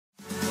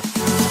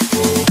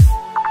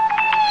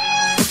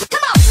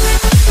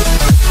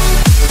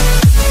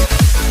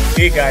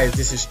Hey guys,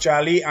 this is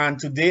Charlie, and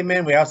today,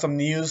 man, we have some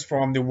news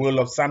from the world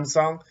of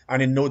Samsung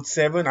and the Note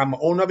 7. I'm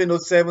owner of the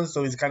Note 7,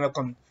 so it's kind of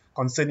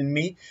concerning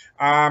me.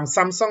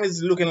 Samsung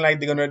is looking like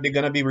they're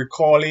gonna be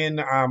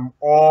recalling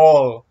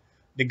all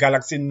the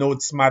Galaxy Note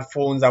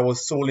smartphones that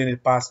was sold in the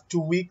past 2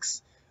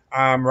 weeks.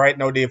 Right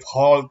now, they've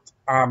halted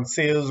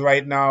sales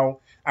right now,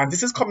 and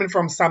this is coming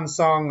from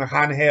Samsung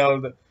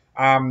handheld.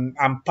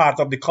 I'm part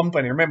of the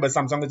company. Remember,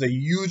 Samsung is a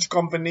huge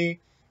company.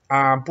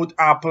 Put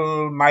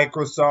Apple,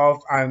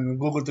 Microsoft, and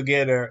Google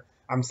together,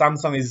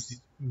 Samsung is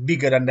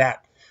bigger than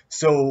that.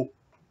 So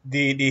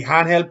the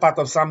handheld part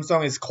of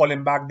Samsung is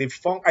calling back.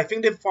 I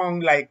think they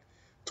found like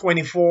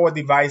 24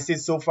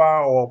 devices so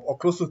far, or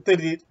close to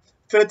 30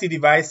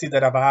 devices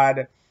that have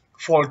had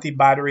faulty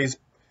batteries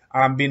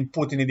being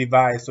put in the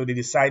device. So they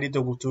decided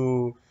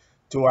to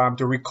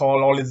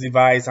recall all these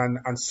devices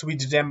and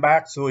switch them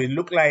back. So it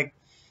looked like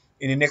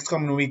in the next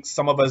coming weeks,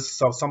 some of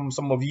us, or some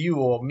of you,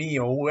 or me,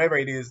 or whoever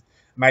it is,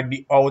 might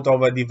be out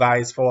of a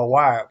device for a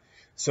while.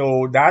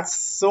 So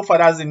that's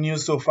the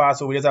news so far.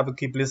 So we just have to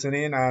keep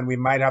listening, and we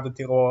might have to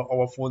take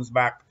our phones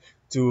back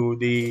to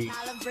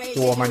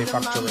our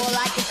manufacturer.